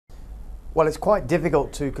Well, it's quite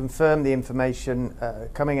difficult to confirm the information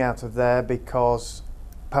coming out of there because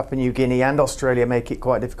Papua New Guinea and Australia make it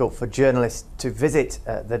quite difficult for journalists to visit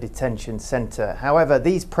the detention centre. However,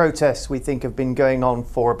 these protests we think have been going on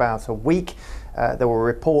for about a week. There were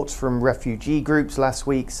reports from refugee groups last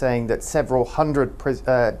week saying that several hundred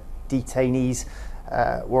detainees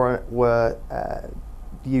were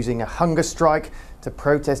using a hunger strike to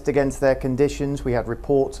protest against their conditions. We had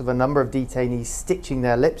reports of a number of detainees stitching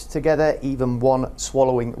their lips together, even one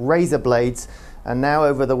swallowing razor blades. And now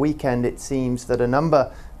over the weekend it seems that a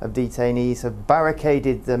number of detainees have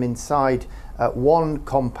barricaded them inside one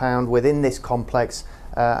compound within this complex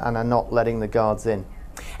and are not letting the guards in.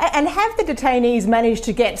 And have the detainees managed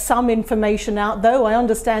to get some information out, though? I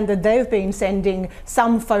understand that they've been sending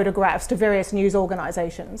some photographs to various news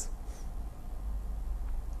organisations.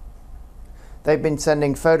 They've been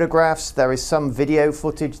sending photographs. There is some video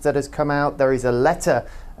footage that has come out. There is a letter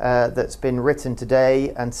that's been written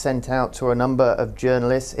today and sent out to a number of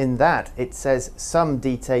journalists. In that, it says some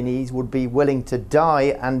detainees would be willing to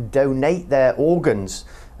die and donate their organs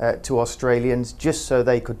to Australians just so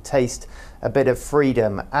they could taste a bit of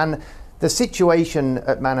freedom. And the situation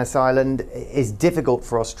at Manus Island is difficult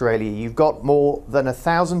for Australia. You've got more than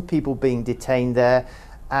 1,000 people being detained there,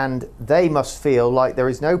 and they must feel like there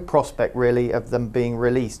is no prospect really of them being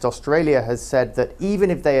released. Australia has said that even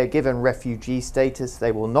if they are given refugee status,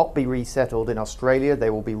 they will not be resettled in Australia. They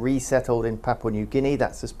will be resettled in Papua New Guinea.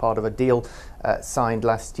 That's as part of a deal signed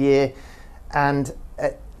last year. And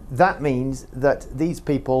that means that these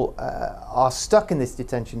people are stuck in this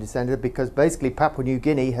detention centre because basically Papua New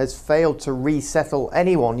Guinea has failed to resettle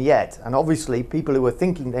anyone yet. And obviously people who are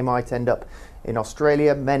thinking they might end up in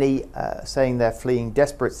Australia, many saying they're fleeing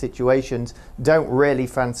desperate situations, don't really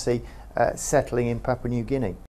fancy settling in Papua New Guinea.